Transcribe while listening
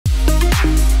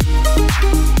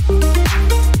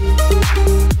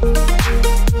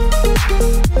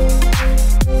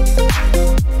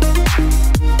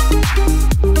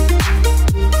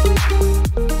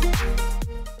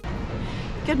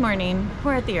morning.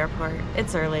 We're at the airport.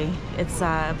 It's early. It's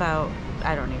about,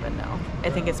 I don't even know. I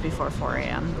think it's before 4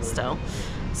 a.m. still.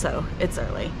 So it's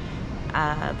early.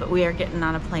 But we are getting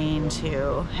on a plane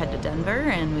to head to Denver,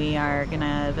 and we are going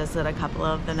to visit a couple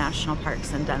of the national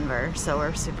parks in Denver. So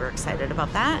we're super excited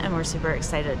about that, and we're super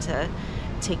excited to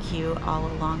take you all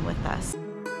along with us.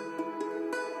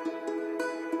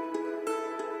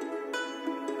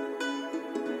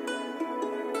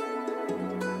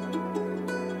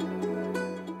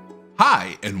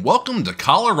 Hi, and welcome to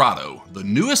Colorado, the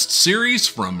newest series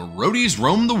from Roedy's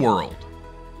Roam the World.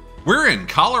 We're in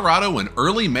Colorado in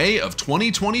early May of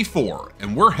 2024,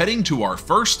 and we're heading to our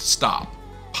first stop,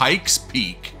 Pikes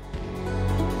Peak.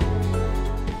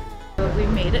 We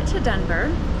made it to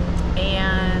Denver,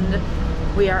 and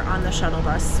we are on the shuttle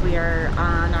bus. We are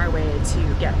on our way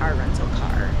to get our rental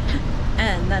car,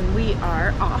 and then we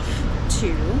are off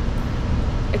to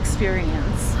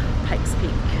experience Pikes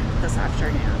Peak this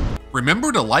afternoon.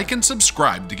 Remember to like and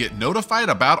subscribe to get notified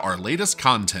about our latest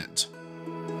content.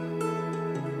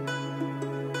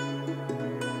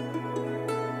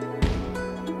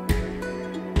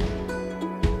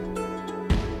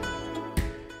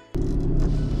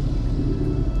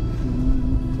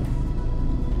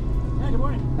 Hey, good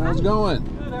morning. How's it going?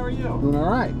 Good, how are you? Doing all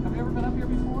right. Have you ever been up here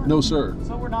before? No, sir.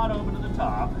 So we're not open to the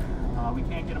top. We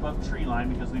can't get above tree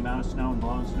line because of the amount of snow and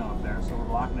blowing snow up there. So we're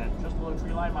blocking it just below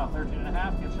tree line, mile 13 and a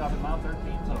half. Gift shop at mile 13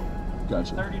 is open.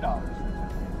 Gotcha.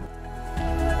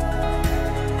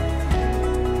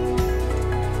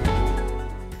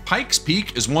 $30. Pikes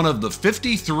Peak is one of the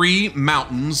 53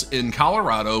 mountains in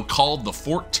Colorado called the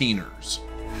 14ers.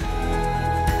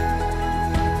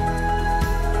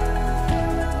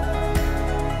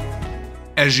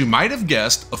 As you might have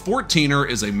guessed, a 14er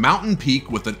is a mountain peak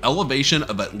with an elevation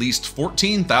of at least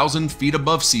 14,000 feet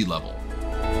above sea level.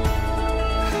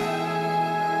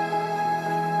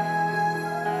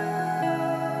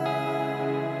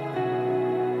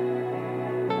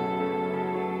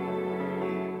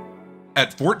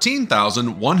 At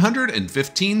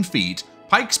 14,115 feet,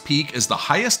 Pikes Peak is the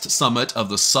highest summit of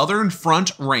the southern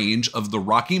Front Range of the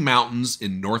Rocky Mountains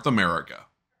in North America.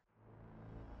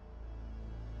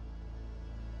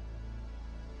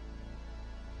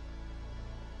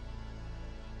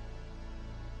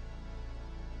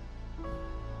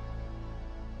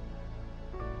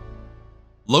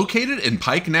 Located in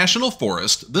Pike National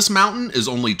Forest, this mountain is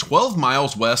only 12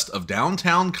 miles west of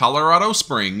downtown Colorado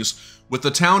Springs, with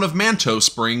the town of Manto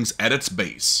Springs at its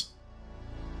base.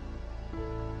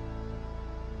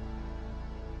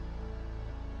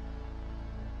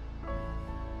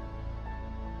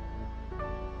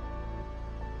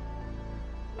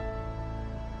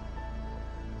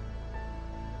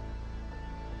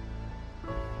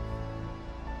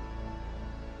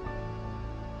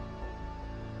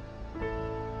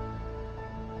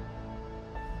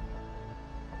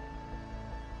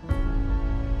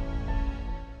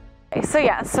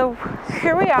 So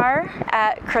here we are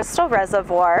at Crystal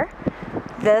Reservoir.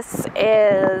 This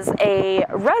is a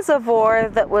reservoir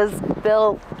that was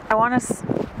built, I want to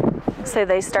say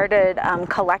they started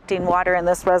collecting water in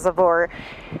this reservoir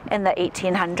in the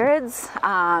 1800s.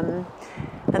 And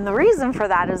the reason for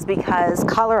that is because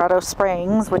Colorado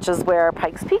Springs, which is where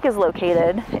Pikes Peak is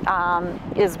located,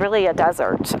 is really a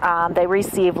desert. They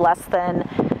receive less than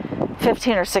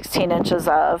 15 or 16 inches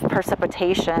of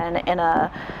precipitation in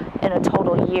a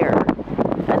total year.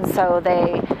 And so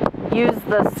they use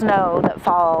the snow that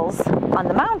falls on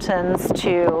the mountains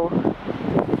to,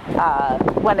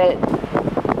 when it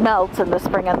melts in the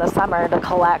spring and the summer, to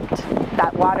collect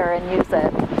that water and use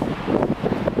it.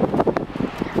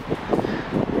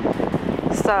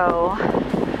 So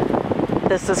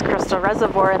this is Crystal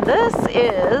Reservoir, and this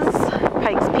is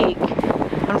Pikes Peak.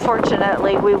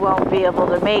 Unfortunately, we won't be able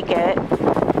to make it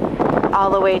all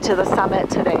the way to the summit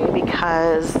today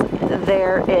because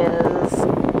there is,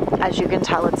 as you can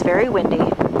tell, it's very windy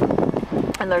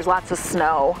and there's lots of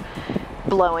snow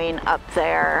blowing up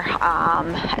there,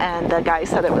 and the guy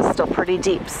said it was still pretty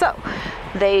deep, so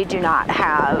they do not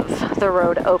have the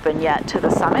road open yet to the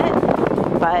summit,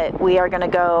 but we are going to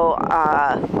go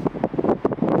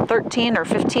 13 or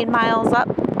 15 miles up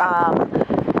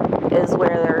is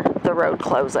where the road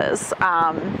closes.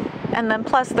 And then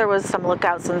plus there was some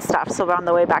lookouts and stuff, so on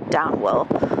the way back down we'll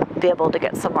be able to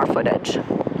get some more footage.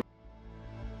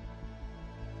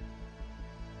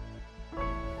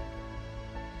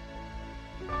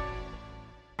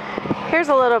 Here's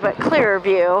a little bit clearer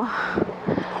view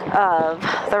of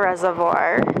the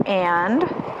reservoir and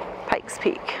Pikes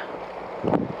Peak.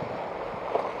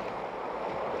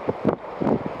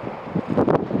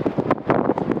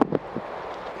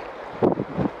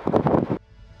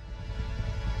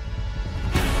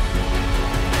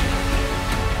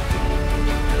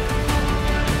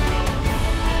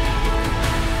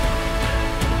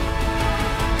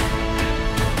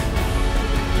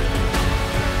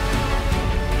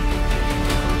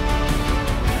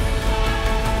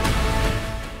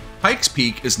 Pikes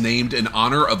Peak is named in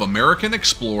honor of American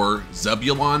explorer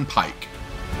Zebulon Pike.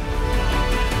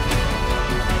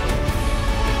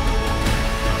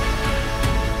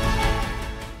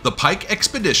 The Pike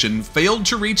expedition failed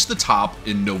to reach the top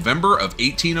in November of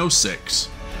 1806.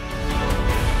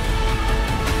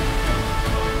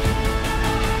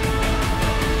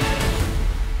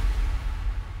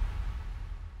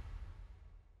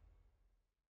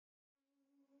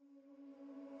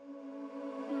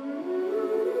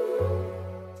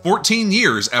 "14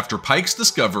 years after Pike's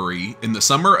discovery, in the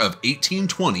summer of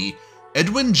 1820,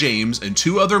 Edwin James and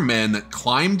 2 other men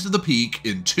climbed the peak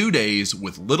in 2 days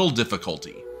with little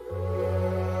difficulty."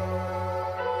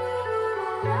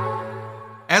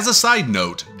 As a side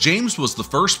note, James was the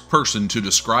first person to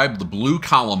describe the blue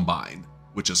columbine,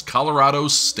 which is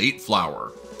Colorado's state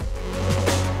flower.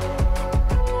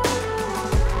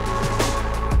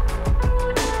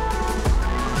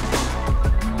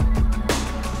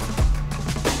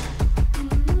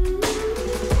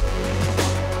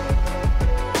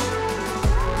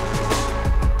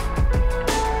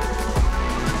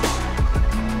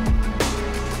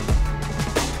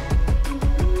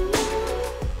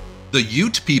 The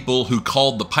Ute people who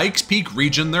called the Pikes Peak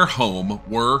region their home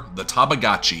were the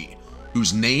Tabagachi,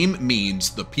 whose name means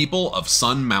the people of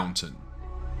Sun Mountain.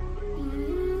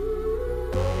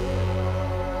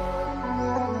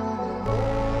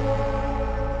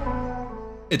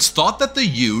 It's thought that the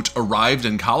Ute arrived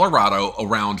in Colorado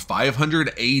around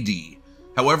 500 AD.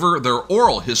 However, their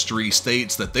oral history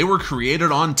states that they were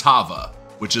created on Tava,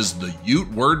 which is the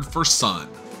Ute word for sun.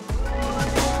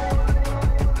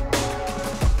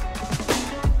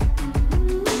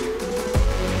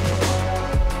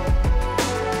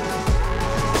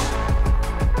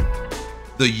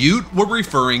 The Ute were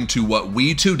referring to what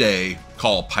we today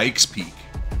call Pikes Peak.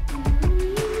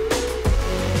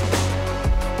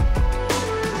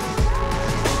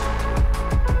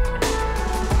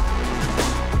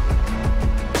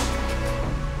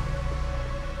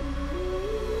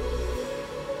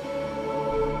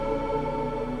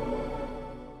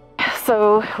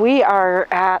 So we are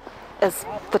at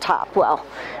the top. Well,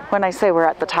 when I say we're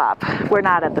at the top, we're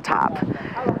not at the top.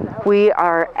 We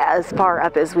are as far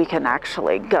up as we can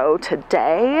actually go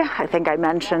today. I think I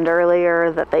mentioned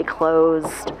earlier that they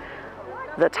closed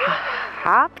the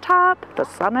the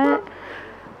summit,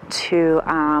 to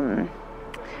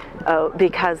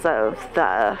because of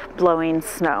the blowing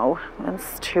snow.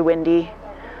 It's too windy,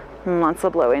 lots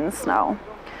of blowing snow.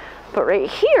 But right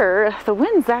here, the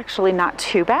wind's actually not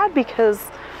too bad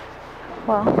because,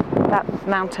 well, that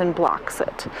mountain blocks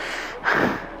it.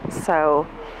 So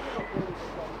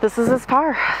this is as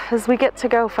far as we get to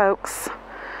go, folks,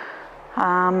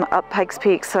 up Pikes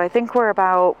Peak. So I think we're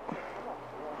about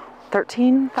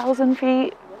 13,000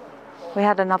 feet. We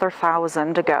had another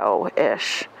 1,000 to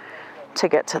go-ish to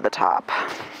get to the top.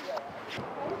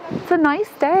 It's a nice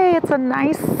day. It's a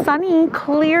nice, sunny,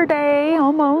 clear day,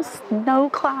 almost no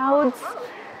clouds.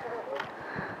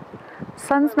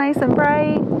 Sun's nice and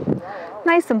bright,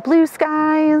 nice and blue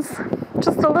skies,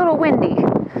 just a little windy.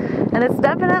 And it's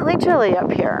definitely chilly up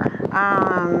here.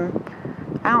 I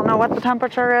don't know what the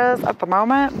temperature is at the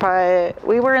moment, but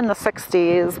we were in the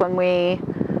 60s when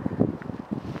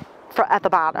at the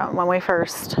bottom, when we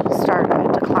first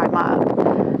started to climb up.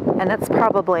 And it's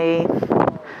probably,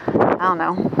 I don't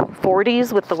know,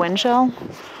 40s with the wind chill.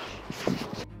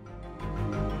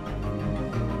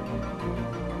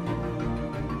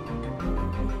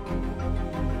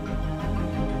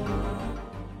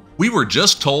 We were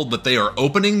just told that they are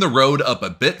opening the road up a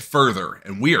bit further,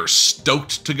 and we are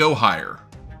stoked to go higher.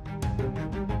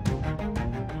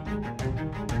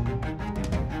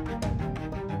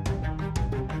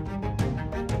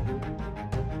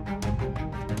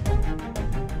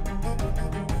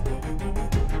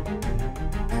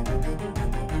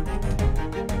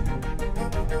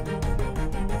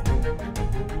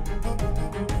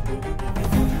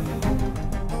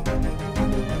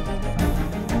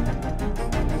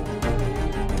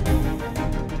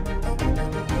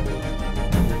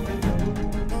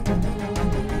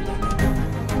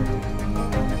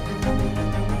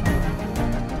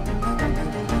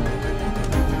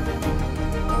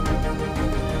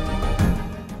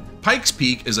 Pikes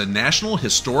Peak is a National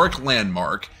Historic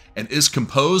Landmark and is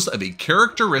composed of a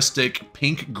characteristic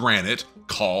pink granite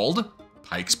called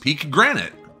Pikes Peak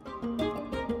granite.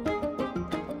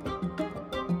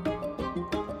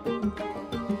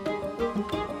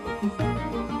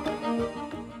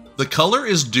 The color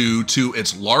is due to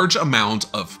its large amount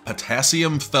of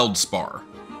potassium feldspar.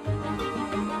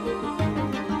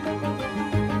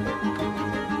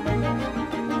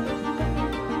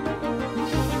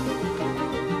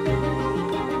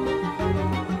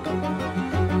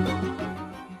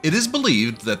 It is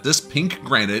believed that this pink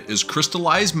granite is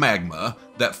crystallized magma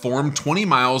that formed 20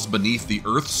 miles beneath the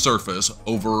Earth's surface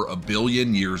over 1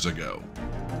 billion years ago.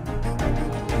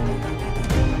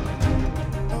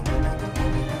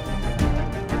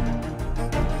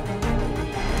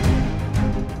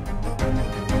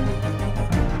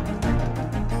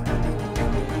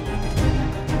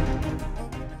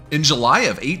 In July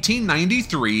of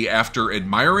 1893, after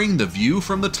admiring the view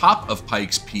from the top of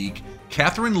Pikes Peak,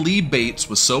 Catherine Lee Bates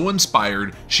was so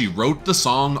inspired she wrote the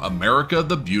song America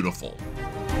the Beautiful.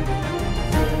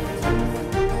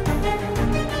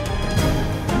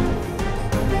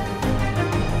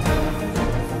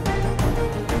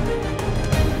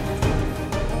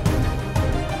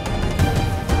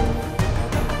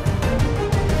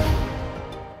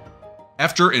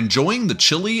 After enjoying the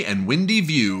chilly and windy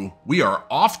view, we are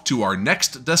off to our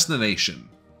next destination.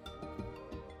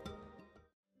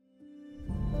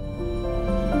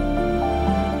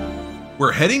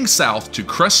 We're heading south to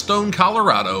Crestone,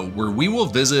 Colorado, where we will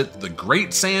visit the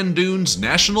Great Sand Dunes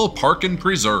National Park and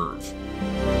Preserve.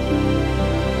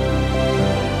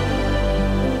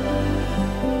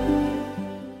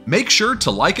 Make sure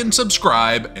to like and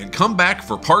subscribe and come back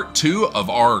for part 2 of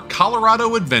our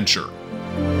Colorado adventure.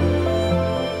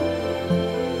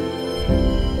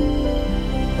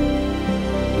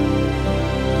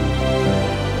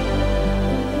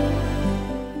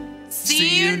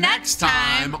 See you next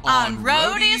time on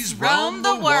Roady's Roam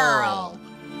the World.